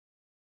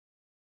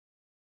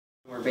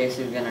We're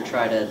basically going to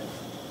try to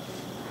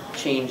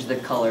change the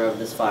color of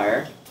this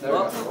fire.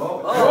 Whoa!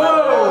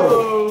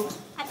 Whoa!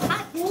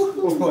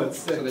 Whoa.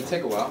 So they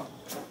take a while.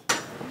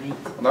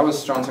 Well, that was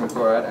strontium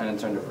chloride and it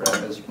turned it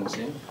red, as you can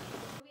see.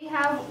 We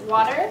have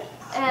water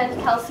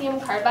and calcium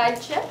carbide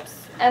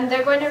chips, and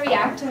they're going to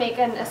react to make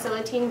an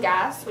acetylene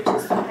gas, which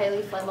is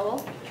highly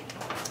flammable.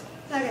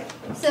 Okay,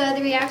 so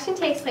the reaction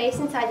takes place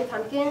inside the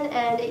pumpkin,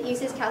 and it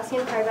uses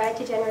calcium carbide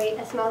to generate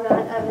a small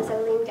amount of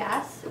acetylene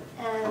gas.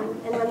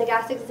 And when the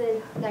gas is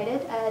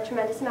ignited, a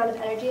tremendous amount of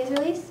energy is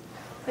released,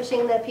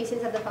 pushing the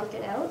pieces of the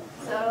pumpkin out.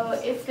 So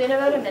it's been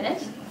about a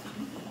minute,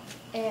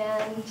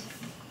 and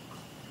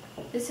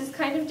this is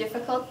kind of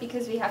difficult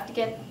because we have to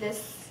get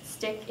this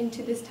stick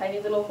into this tiny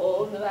little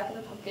hole in the back of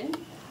the pumpkin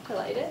to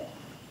light it,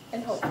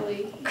 and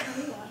hopefully...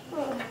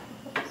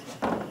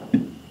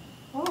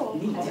 Oh,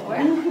 does it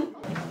work?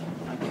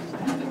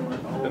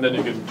 And then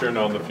you can turn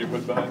on the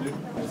fume behind you.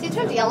 So it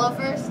turns yellow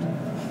first.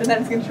 And then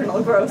it's going to turn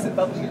all gross and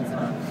bubbly and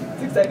stuff.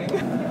 It's exciting.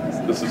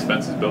 The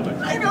suspense is building.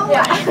 I know!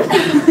 Yeah.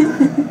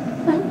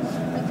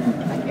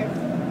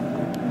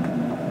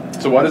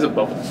 So why does it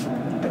bubble?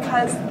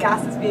 Because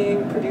gas is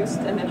being produced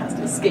and then has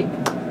to escape.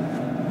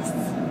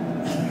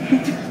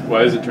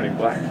 Why is it turning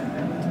black?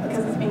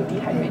 Because it's being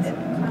dehydrated.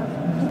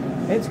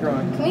 It's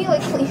growing. Can we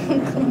like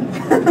clean?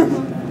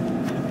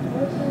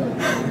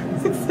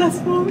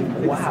 Successful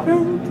Wow.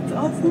 experiment. It's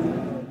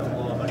awesome.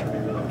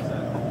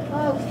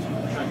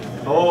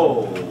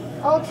 Oh.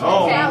 Okay.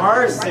 Oh,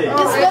 mercy. Yeah.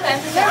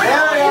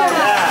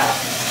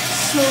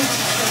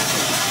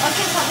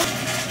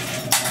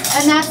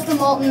 And that's the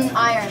molten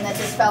iron that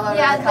just fell out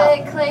Yeah, of the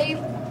cup. the clay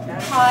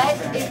pot,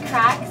 it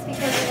cracks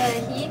because of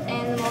the heat,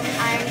 and the molten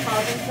iron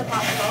falls into the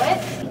pot below it.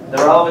 The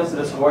relevance of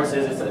this course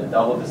is it's a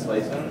double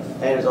displacement.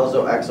 And it's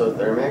also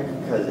exothermic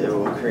because it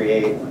will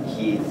create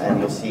heat and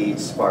you'll see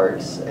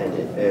sparks, and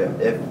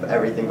if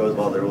everything goes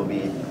well there will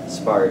be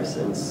sparks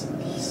and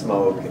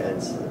smoke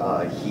and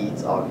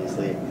heat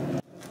obviously.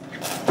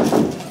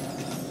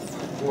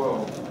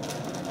 Whoa.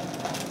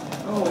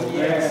 Oh,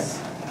 yes.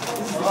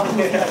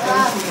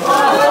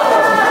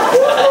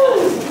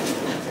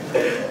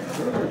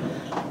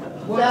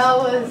 That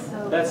was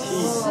That's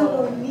heat.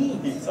 So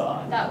neat. Heat's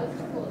on. That was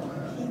cool.